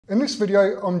In this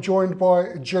video, I'm joined by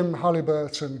Jim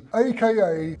Haliburton,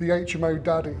 aka the HMO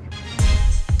Daddy.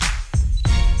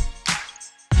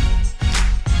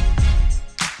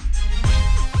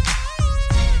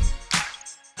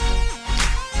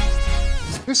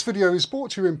 This video is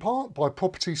brought to you in part by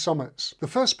Property Summits, the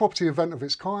first property event of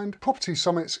its kind. Property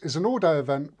Summits is an all-day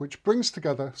event which brings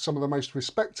together some of the most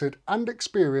respected and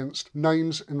experienced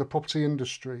names in the property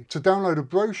industry. To download a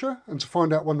brochure and to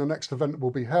find out when the next event will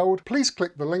be held, please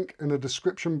click the link in the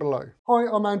description below. Hi,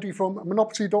 I'm Andy from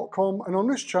Monopoly.com, and on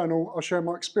this channel I share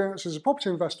my experience as a property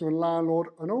investor and landlord,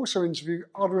 and also interview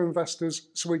other investors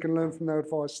so we can learn from their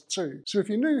advice too. So if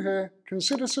you're new here,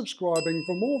 consider subscribing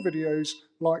for more videos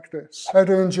like this. How you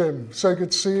doing, Jim? So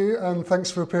good to see you, and thanks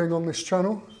for appearing on this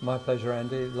channel. My pleasure,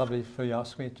 Andy. Lovely for you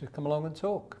asking me to come along and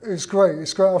talk. It's great,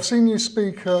 it's great. I've seen you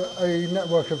speak at a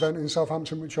network event in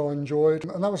Southampton, which I enjoyed,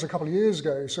 and that was a couple of years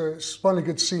ago, so it's finally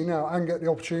good to see you now and get the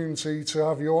opportunity to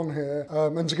have you on here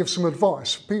and to give some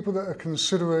advice for people that are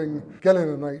considering getting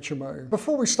an HMO.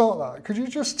 Before we start that, could you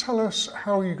just tell us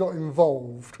how you got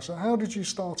involved? So how did you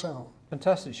start out?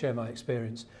 Fantastic to share my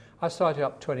experience. I started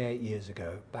up 28 years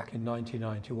ago, back in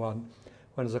 1991,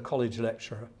 when I was a college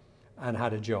lecturer and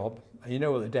had a job. And you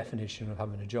know what the definition of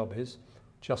having a job is,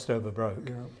 just over broke.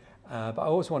 Yeah. But I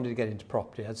always wanted to get into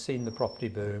property. I'd seen the property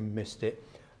boom, missed it,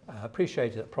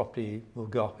 appreciated that property will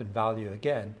go up in value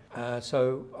again.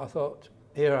 So I thought,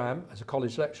 here I am as a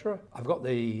college lecturer. I've got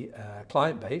the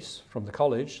client base from the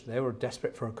college. They were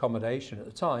desperate for accommodation at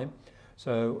the time.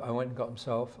 So I went and got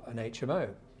myself an HMO.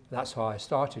 That's how I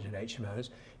started in HMOs.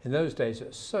 In those days, it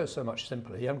was so much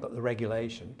simpler. You hadn't got the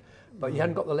regulation, but you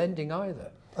hadn't got the lending either.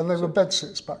 And they were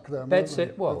bed-sits back then,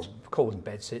 well, called them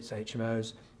bed-sits,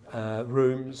 HMOs,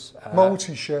 rooms.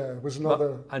 Multi-share was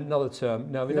another term.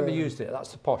 No, we never used it.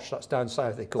 That's the posh. That's down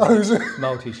south, they call it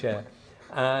multi-share.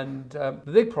 And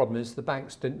the big problem is the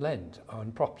banks didn't lend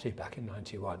on property back in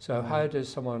 91. So how does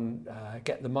someone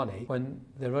get the money when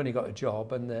they've only got a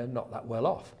job and they're not that well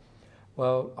off?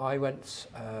 Well, I went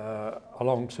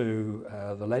along to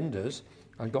the lenders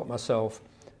and got myself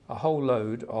a whole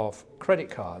load of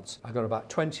credit cards. I got about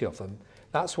 20 of them.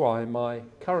 That's why my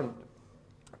current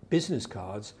business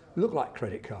cards look like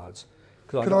credit cards.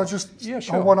 Could I just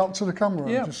hold one up to the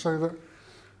camera just so that...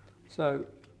 So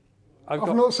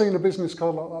I've not seen a business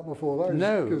card like that before.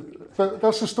 No. But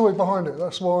that's the story behind it.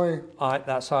 That's why...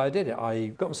 That's how I did it. I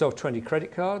got myself 20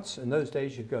 credit cards. In those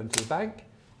days, you'd go into the bank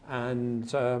and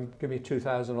give me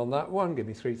 2,000 on that one, give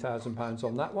me £3,000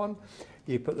 on that one.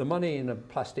 You put the money in a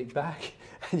plastic bag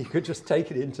and you could just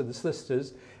take it into the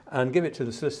solicitors and give it to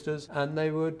the solicitors, and they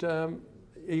would,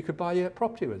 you could buy your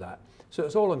property with that. So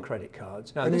it's all on credit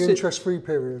cards. Now, any interest-free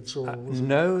periods? Or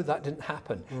no, that didn't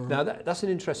happen. Now that's an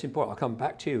interesting point. I'll come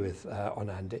back to you with on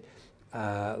Andy.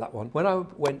 That one. When I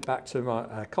went back to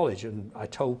my college and I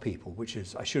told people, which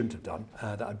is I shouldn't have done,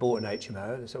 that I bought an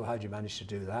HMO. They said, well, how did you manage to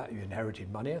do that? You inherited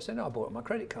money. I said, no, I bought it on my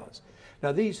credit cards.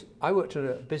 Now I worked in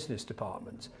a business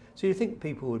department, so you think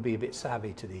people would be a bit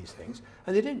savvy to these things,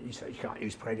 and they didn't. You said, you can't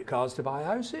use credit cards to buy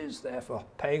houses, they're for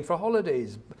paying for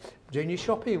holidays, doing your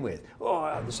shopping with.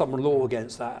 Oh, there's some law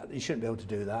against that, you shouldn't be able to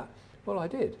do that. Well, I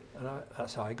did, and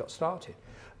that's how I got started.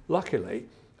 Luckily,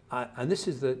 and this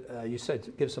is you said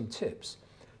to give some tips.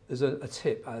 There's a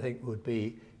tip I think would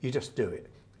be, you just do it.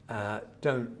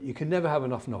 You can never have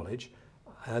enough knowledge.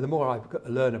 The more I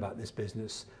learn about this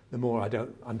business, the more I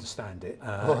don't understand it.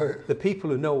 The people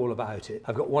who know all about it,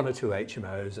 I've got one or two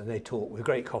HMOs and they talk with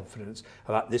great confidence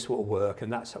about this will work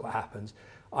and that's what happens.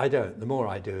 I don't. The more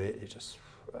I do it, it just,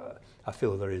 I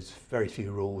feel there is very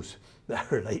few rules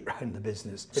that relate around the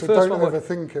business. So don't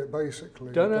overthink it,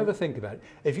 basically. Don't overthink about it.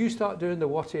 If you start doing the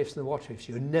what ifs and the what ifs,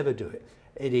 you'll never do it.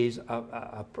 It is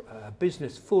a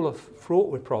business fraught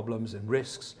with problems and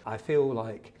risks. I feel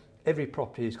like every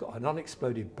property has got an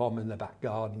unexploded bomb in the back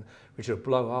garden which will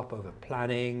blow up over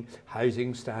planning,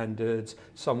 housing standards,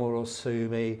 someone will sue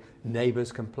me,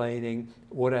 neighbours complaining,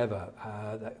 whatever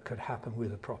that could happen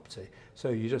with a property. So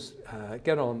you just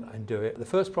get on and do it. The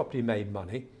first property made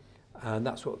money, and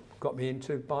that's what got me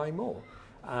into buying more.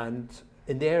 And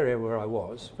in the area where I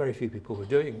was, very few people were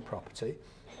doing property,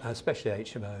 especially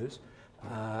HMOs.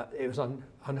 It was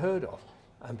unheard of.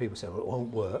 And people said, well, it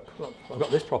won't work. Well, I've got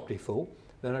this property full.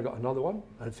 Then I got another one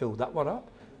and filled that one up,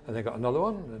 and then got another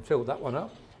one and filled that one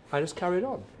up. I just carried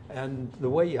on. And the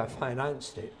way I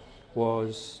financed it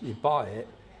was you buy it,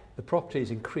 the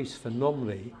property's increased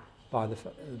phenomenally by the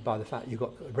fact you've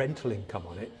got rental income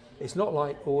on it. It's not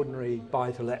like ordinary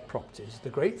buy-to-let properties. The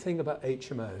great thing about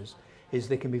HMOs is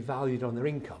they can be valued on their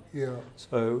income. Yeah.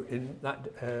 So in that,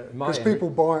 because people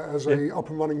buy it as a up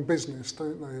and running business,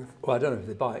 don't they? Well, I don't know if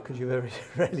they buy it because you very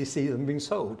rarely see them being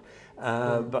sold.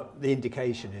 But the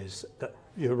indication is that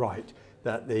you're right,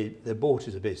 that they're bought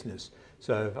as a business.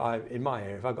 So if in my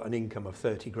area, if I've got an income of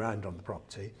 30 grand on the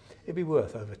property, it'd be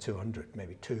worth over 200,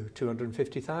 maybe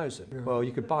 250,000. Yeah. Well,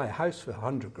 you could buy a house for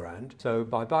 100 grand. So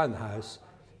by buying the house,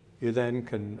 you then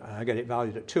can get it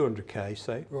valued at 200k,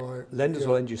 say. Right. Lenders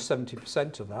will lend you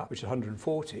 70% of that, which is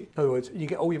 140. In other words, you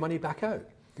get all your money back out.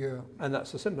 Yeah. And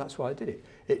that's the simple. That's why I did it.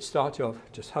 It started off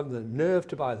just having the nerve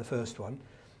to buy the first one,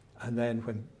 and then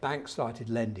when banks started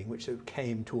lending, which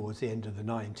came towards the end of the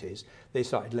 90s, they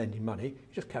started lending money.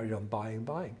 You just carried on buying and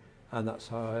buying, and that's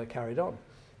how I carried on,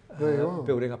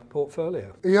 building up a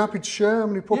portfolio. Are you happy to share how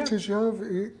many properties you have?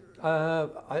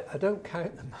 I don't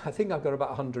count them. I think I've got about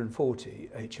 140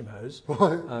 HMOs.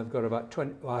 Right. I've got about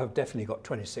 20. Well, I've definitely got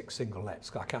 26 single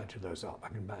lets. I counted those up. I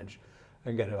can manage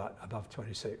and get about above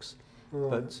 26.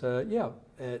 Right. But yeah,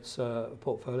 it's a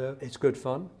portfolio. It's good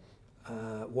fun.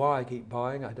 Why I keep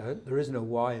buying, I don't. There is no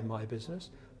why in my business.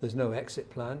 There's no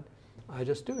exit plan. I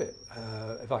just do it.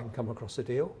 If I can come across a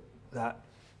deal that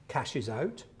cashes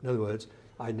out, in other words,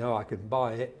 I know I can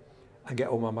buy it and get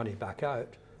all my money back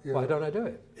out, why don't I do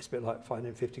it? It's a bit like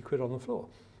finding 50 quid on the floor.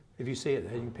 If you see it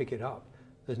there, you can pick it up.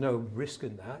 There's no risk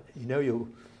in that. You know you're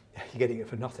getting it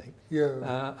for nothing.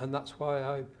 Yeah. And that's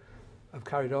why I've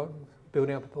carried on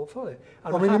building up a portfolio.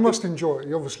 And I mean, you must enjoy it.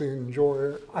 You obviously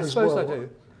enjoy it. I suppose I do.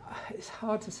 It's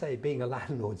hard to say being a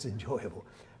landlord's enjoyable.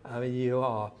 I mean, you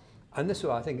are, and this is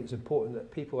why I think it's important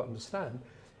that people understand.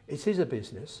 It is a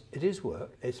business, it is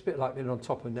work. It's a bit like being on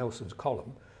top of Nelson's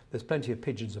column. There's plenty of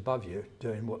pigeons above you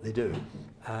doing what they do,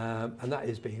 and that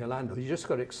is being a landlord. You just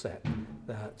got to accept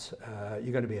that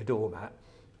you're going to be a doormat.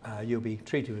 You'll be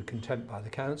treated with contempt by the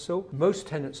council. Most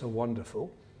tenants are wonderful,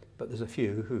 but there's a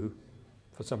few who,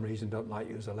 for some reason, don't like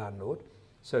you as a landlord.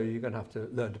 So you're going to have to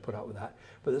learn to put up with that.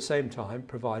 But at the same time,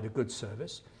 provide a good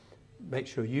service. Make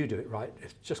sure you do it right.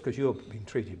 If just because you're being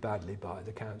treated badly by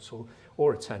the council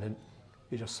or a tenant,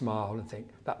 you just smile and think,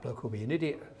 that bloke will be an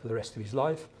idiot for the rest of his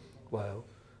life. Well,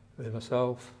 with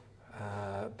myself,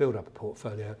 build up a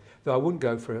portfolio. Though I wouldn't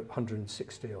go for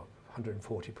 160 or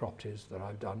 140 properties that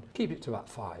I've done. Keep it to about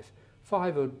 5.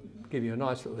 5 would give you a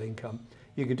nice little income.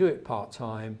 You can do it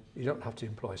part-time. You don't have to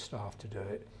employ staff to do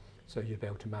it. So you'll be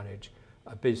able to manage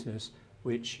a business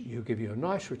which will give you a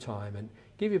nice retirement,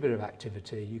 give you a bit of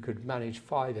activity. You could manage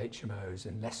 5 HMOs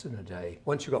in less than a day.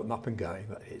 Once you've got them up and going,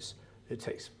 that is, it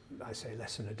takes, I say,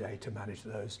 less than a day to manage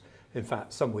those. In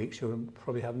fact, some weeks you'll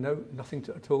probably have nothing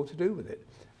at all to do with it.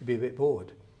 You'll be a bit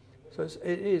bored. So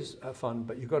it is fun,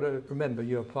 but you've got to remember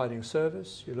you're providing a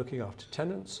service, you're looking after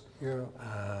tenants.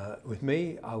 Yeah. With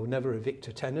me, I will never evict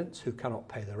a tenant who cannot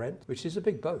pay the rent, which is a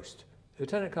big boast. If a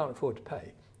tenant can't afford to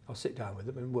pay, I'll sit down with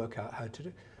them and work out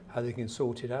how they can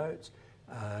sort it out,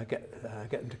 get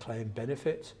them to claim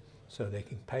benefit so they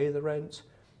can pay the rent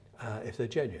if they're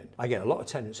genuine. I get a lot of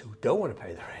tenants who don't want to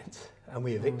pay the rent and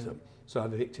we evict them. So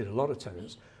I've evicted a lot of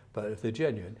tenants, but if they're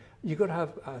genuine, you've got to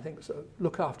have, I think,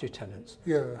 look after your tenants.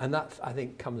 Yeah. And that, I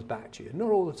think, comes back to you. Not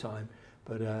all the time,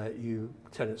 but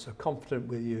tenants are confident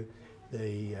with you.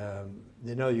 They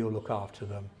know you'll look after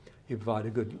them. You provide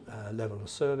a good level of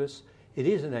service. It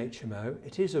is an HMO,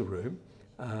 it is a room.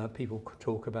 People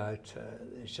talk about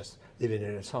it's just living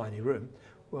in a tiny room.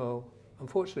 Well,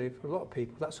 unfortunately, for a lot of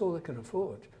people, that's all they can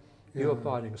afford. Yeah. You're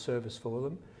providing a service for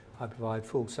them. I provide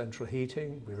full central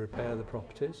heating, we repair the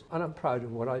properties, and I'm proud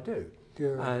of what I do.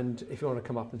 Yeah. And if you want to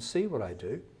come up and see what I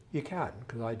do, you can,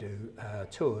 because I do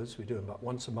tours. We do them about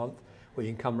once a month, where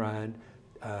you can come round,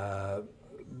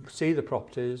 see the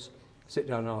properties, sit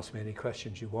down and ask me any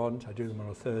questions you want. I do them on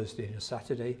a Thursday and a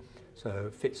Saturday, so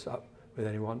it fits up with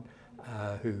anyone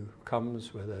who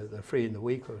comes, whether they're free in the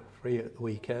week or free at the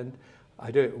weekend. I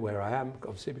do it where I am,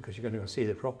 obviously, because you're going to go see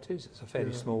the properties. It's a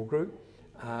fairly small group,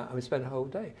 and we spend a whole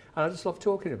day. And I just love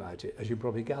talking about it, as you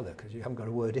probably gather, because you haven't got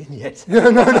a word in yet. Yeah,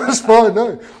 no, that's fine.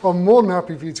 No, I'm more than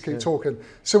happy for you to keep talking.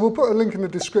 So we'll put a link in the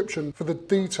description for the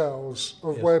details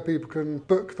of where people can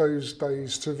book those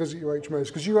days to visit your HMOs,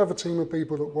 because you have a team of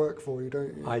people that work for you,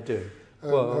 don't you? I do.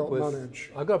 Help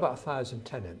manage. I've got about 1,000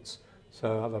 tenants,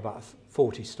 so I have about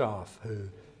 40 staff who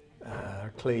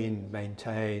clean,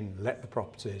 maintain, let the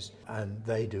properties, and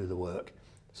they do the work.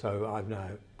 So I've now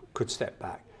could step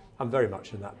back. I'm very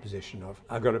much in that position of,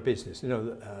 I've got a business. You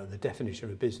know, the definition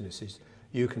of a business is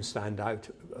you can stand out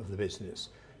of the business,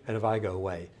 and if I go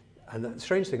away, and the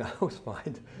strange thing I always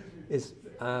find is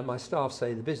my staff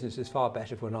say the business is far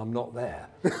better when I'm not there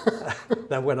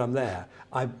than when I'm there.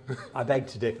 I beg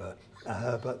to differ,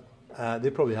 but They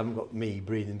probably haven't got me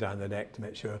breathing down their neck to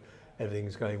make sure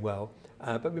everything's going well.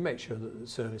 But we make sure that the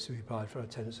service we provide for our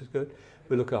tenants is good.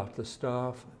 We look after the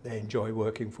staff, they enjoy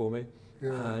working for me,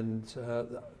 and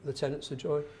the tenants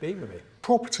enjoy being with me.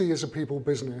 Property is a people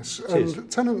business,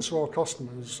 and tenants are our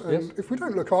customers, and if we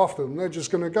don't look after them, they're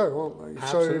just going to go, aren't they?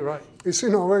 Absolutely so right. It's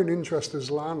in our own interest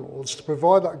as landlords to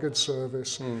provide that good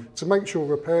service, to make sure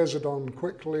repairs are done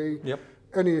quickly,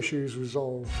 any issues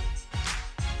resolved.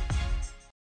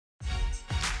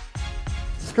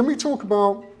 Can we talk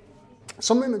about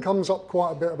something that comes up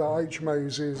quite a bit about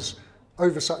HMOs is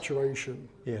oversaturation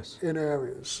in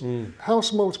areas.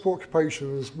 House multiple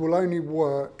occupations will only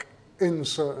work in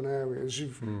certain areas.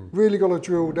 You've really got to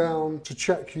drill down to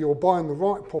check you're buying the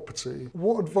right property.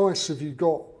 What advice have you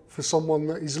got for someone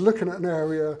that is looking at an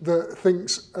area that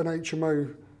thinks an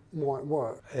HMO might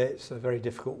work? It's a very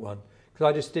difficult one because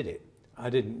I just did it. I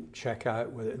didn't check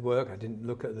out whether it worked. I didn't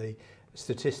look at the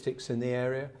statistics in the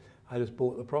area. I just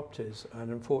bought the properties,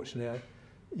 and unfortunately,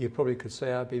 you probably could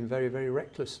say I've been very, very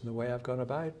reckless in the way I've gone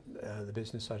about the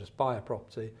business. I just buy a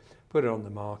property, put it on the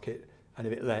market, and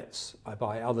if it lets, I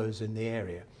buy others in the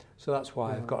area. So that's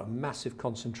why I've got a massive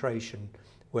concentration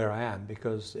where I am,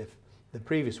 because if the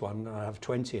previous one, I have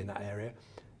 20 in that area,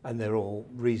 and they're all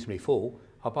reasonably full,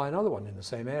 I'll buy another one in the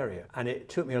same area. And it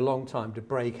took me a long time to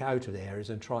break out of the areas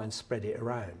and try and spread it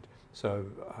around. So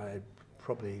I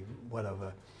probably well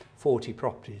over 40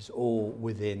 properties, all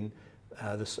within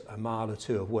a mile or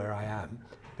two of where I am,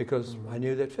 because I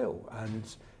knew they'd fill. And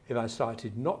if I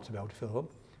started not to be able to fill them,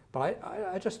 but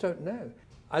I just don't know.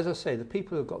 As I say, the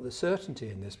people who've got the certainty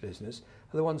in this business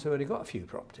are the ones who've only got a few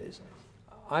properties.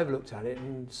 I've looked at it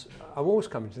and I've always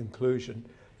come to the conclusion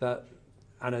that,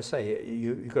 and I say,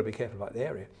 you've got to be careful about the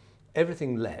area.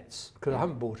 Everything lets, because I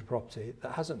haven't bought a property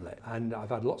that hasn't let. And I've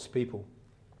had lots of people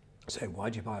say,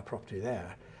 why'd you buy a property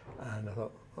there? And I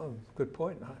thought, oh, good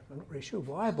point. I'm not really sure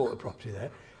why I bought a property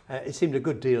there. It seemed a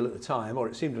good deal at the time, or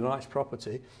it seemed a nice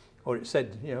property, or it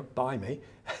said, you know, buy me,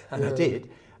 and I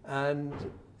did, and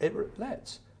it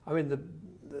lets. I mean,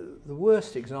 the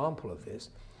worst example of this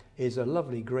is a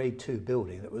lovely grade 2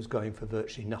 building that was going for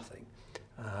virtually nothing.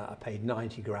 I paid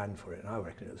 90 grand for it, and I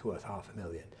reckon it was worth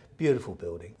 $500,000. Beautiful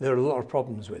building. There are a lot of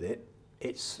problems with it.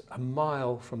 It's a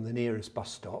mile from the nearest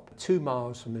bus stop, 2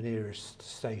 miles from the nearest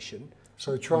station.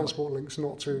 So transport links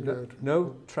not too good?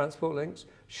 No transport links.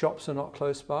 Shops are not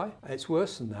close by. It's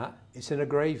worse than that. It's in a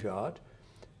graveyard,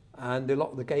 and they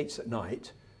lock the gates at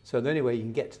night. So the only way you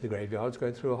can get to the graveyard is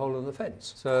going through a hole in the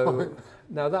fence. So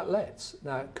now that lets.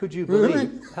 Now, could you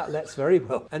believe that lets very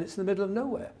well? And it's in the middle of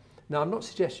nowhere. Now, I'm not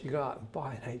suggesting you go out and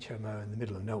buy an HMO in the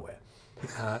middle of nowhere,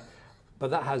 but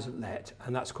that hasn't let,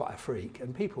 and that's quite a freak.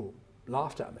 And people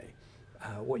laughed at me.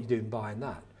 What are you doing buying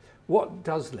that? What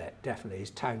does let, definitely,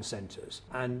 is town centres.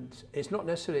 And it's not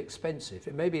necessarily expensive.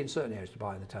 It may be in certain areas to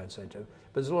buy in the town centre,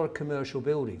 but there's a lot of commercial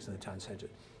buildings in the town centre,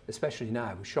 especially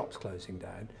now with shops closing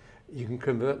down. You can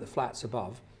convert the flats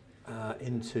above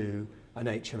into an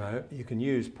HMO. You can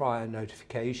use prior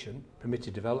notification,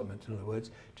 permitted development in other words,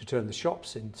 to turn the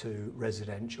shops into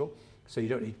residential, so you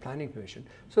don't need planning permission.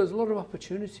 So there's a lot of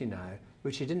opportunity now,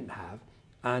 which you didn't have.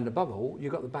 And above all,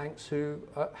 you've got the banks who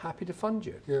are happy to fund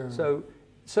you. So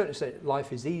certainly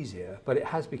life is easier, but it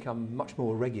has become much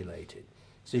more regulated.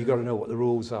 So you've got to know what the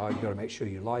rules are. You've got to make sure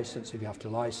you license if you have to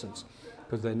license,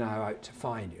 because they're now out to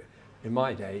fine you. In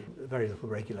my day, very little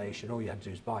regulation. All you had to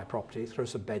do is buy a property, throw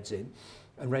some beds in,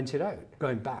 and rent it out.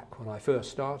 Going back when I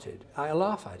first started, I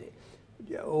laugh at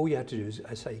it. All you had to do is,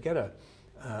 I say, get a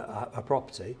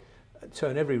property,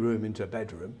 turn every room into a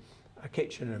bedroom, a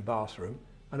kitchen and bathroom,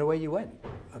 and away you went.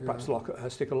 And perhaps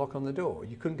stick a lock on the door.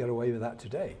 You couldn't get away with that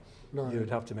today. No. You would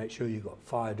have to make sure you got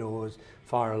fire doors,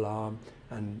 fire alarm,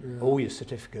 and all your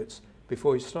certificates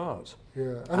before you start.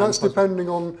 And that's depending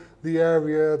on the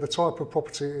area, the type of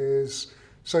property it is.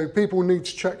 So people need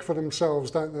to check for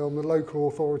themselves, don't they, on the local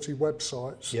authority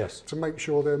websites to make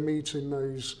sure they're meeting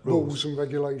those rules and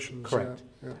regulations. Correct.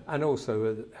 And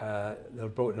also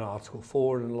they've brought in Article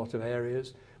 4 in a lot of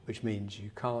areas, which means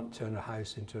you can't turn a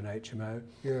house into an HMO.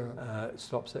 It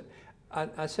stops it. And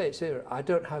I say it's here, I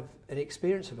don't have any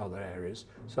experience of other areas,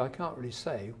 so I can't really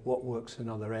say what works in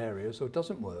other areas or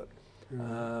doesn't work.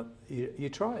 You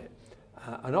try it.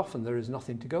 And often there is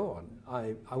nothing to go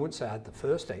on. I wouldn't say I had the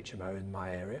first HMO in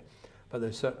my area, but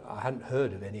I hadn't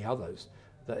heard of any others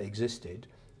that existed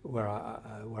where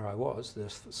I was.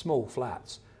 There's small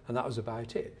flats, and that was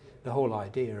about it. The whole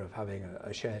idea of having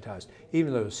a shared house,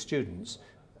 even though as students,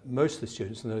 most of the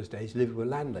students in those days lived with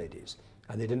landladies,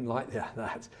 and they didn't like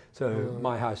that. So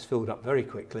my house filled up very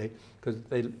quickly because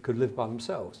they could live by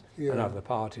themselves and have the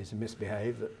parties and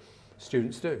misbehave that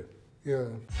students do.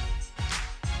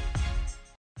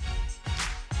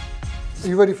 Are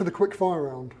you ready for the quick fire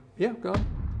round? Yeah, go on.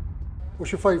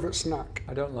 What's your favourite snack?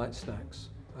 I don't like snacks.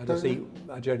 I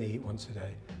generally eat once a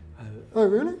day. Oh,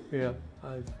 really? Yeah,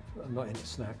 I'm not into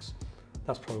snacks.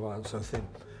 That's probably why I'm so thin.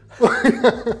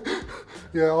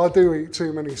 Yeah, I do eat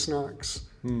too many snacks.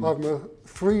 I have my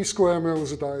 3 square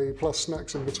meals a day plus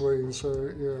snacks in between, so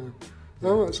yeah.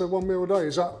 Oh, right, so 1 meal a day.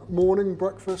 Is that morning,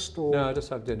 breakfast, or? No, I just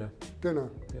have dinner. Dinner?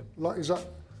 Yeah. Like, is that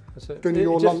That's it. dinner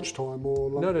your lunchtime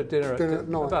or No, dinner at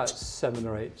night? About 7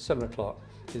 or 8, 7 o'clock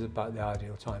is about the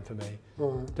ideal time for me.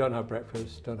 Right. Don't have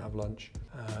breakfast, don't have lunch,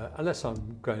 unless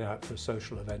I'm going out for a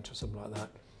social event or something like that.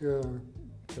 Yeah.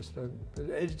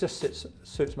 It just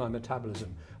suits my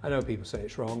metabolism. I know people say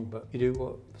it's wrong, but you do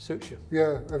what suits you.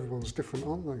 Yeah, everyone's different,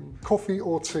 aren't they? Coffee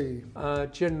or tea?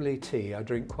 Generally tea. I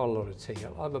drink quite a lot of tea.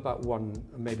 I have about 1,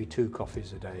 maybe 2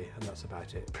 coffees a day, and that's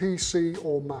about it. PC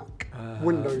or Mac?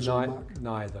 Windows or Mac?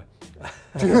 Neither.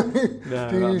 Do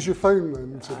you use your phone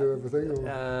then to do everything?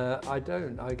 Or? I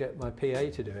don't. I get my PA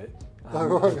to do it. Oh,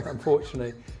 right.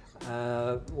 Unfortunately,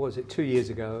 what was it, 2 years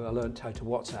ago, I learned how to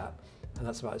WhatsApp. And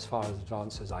that's about as far as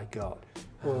advanced as I got.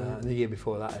 And the year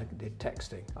before that, I did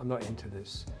texting. I'm not into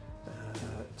this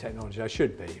technology. I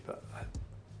should be, but I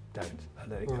don't. I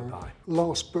let it go by.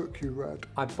 Last book you read?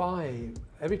 I buy,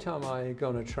 every time I go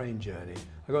on a train journey,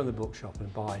 I go in the bookshop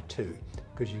and buy 2,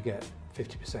 because you get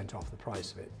 50% off the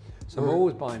price of it. So I'm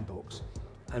always buying books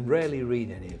and rarely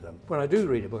read any of them. When I do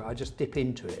read a book, I just dip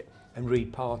into it and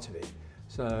read part of it.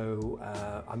 So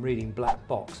I'm reading Black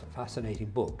Box, a fascinating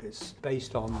book. It's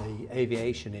based on the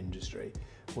aviation industry,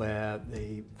 where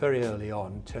they very early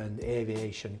on turned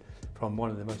aviation from one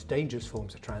of the most dangerous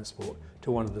forms of transport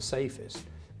to one of the safest.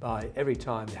 By every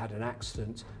time they had an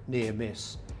accident, near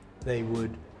miss, they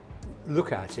would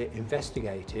look at it,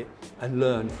 investigate it, and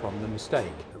learn from the mistake,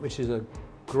 which is a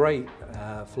great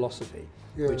philosophy,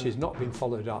 which has not been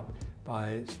followed up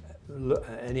by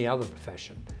any other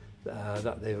profession.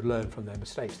 That they would learn from their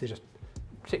mistakes. They just,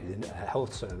 particularly in a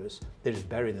health service, they just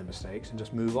bury their mistakes and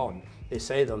just move on. They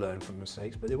say they'll learn from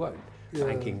mistakes, but they won't.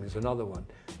 Banking is another one.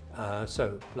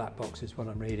 So Black Box is what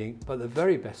I'm reading. But the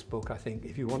very best book, I think,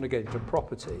 if you want to get into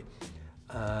property,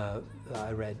 that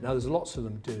I read. Now there's lots of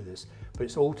them do this, but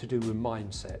it's all to do with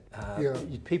mindset.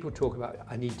 People talk about,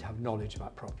 I need to have knowledge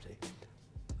about property.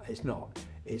 It's not.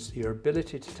 It's your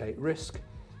ability to take risk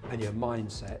and your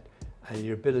mindset, and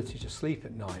your ability to sleep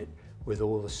at night with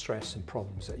all the stress and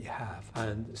problems that you have.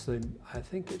 And so I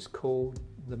think it's called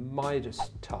The Midas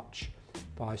Touch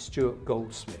by Stuart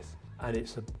Goldsmith. And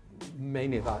it's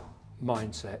mainly about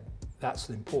mindset. That's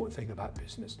the important thing about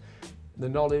business. The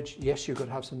knowledge, yes, you've got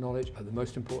to have some knowledge, but the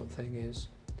most important thing is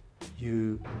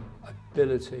your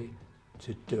ability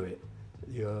to do it,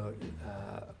 your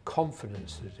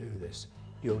confidence to do this.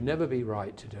 You'll never be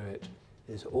right to do it.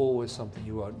 There's always something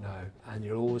you won't know, and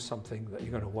you're always something that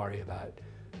you're going to worry about.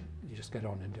 You just get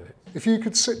on and do it. If you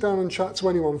could sit down and chat to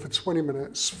anyone for 20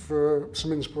 minutes for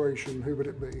some inspiration, who would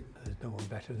it be? There's no one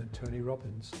better than Tony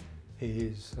Robbins. He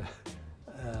is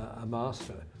a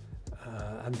master,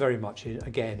 and very much,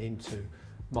 again, into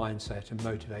mindset and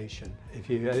motivation. If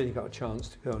you've only got a chance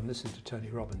to go and listen to Tony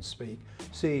Robbins speak,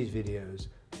 see his videos,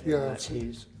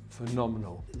 he's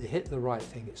phenomenal. They hit the right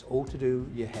thing. It's all to do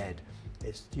with your head.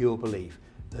 It's your belief.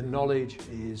 The knowledge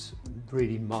is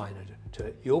really minor to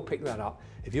it. You'll pick that up.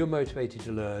 If you're motivated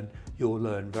to learn, you'll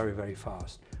learn very, very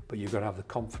fast. But you've got to have the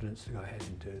confidence to go ahead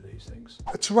and do these things.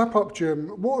 To wrap up, Jim,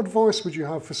 what advice would you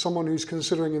have for someone who's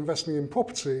considering investing in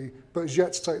property but is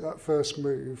yet to take that first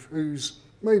move, who's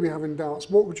maybe having doubts?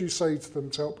 What would you say to them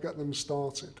to help get them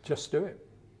started? Just do it.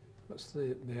 That's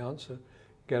the answer.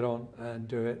 Get on and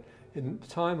do it.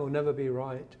 Time will never be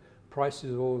right. Prices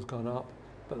have always gone up,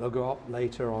 but they'll go up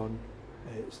later on.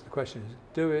 The question is,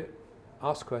 do it,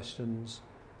 ask questions,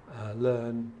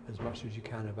 learn as much as you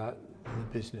can about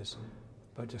the business,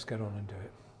 but just get on and do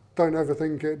it. Don't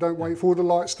overthink it. Don't wait for all the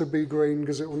lights to be green,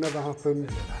 because it will never happen.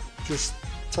 Just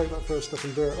take that first step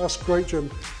and do it. That's great, Jim.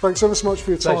 Thanks ever so much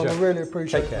for your time. I really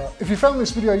appreciate that. If you found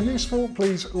this video useful,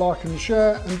 please like and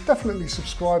share, and definitely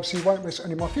subscribe so you won't miss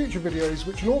any of my future videos,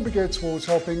 which will all be geared towards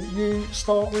helping you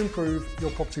start or improve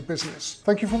your property business.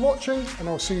 Thank you for watching, and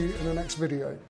I'll see you in the next video.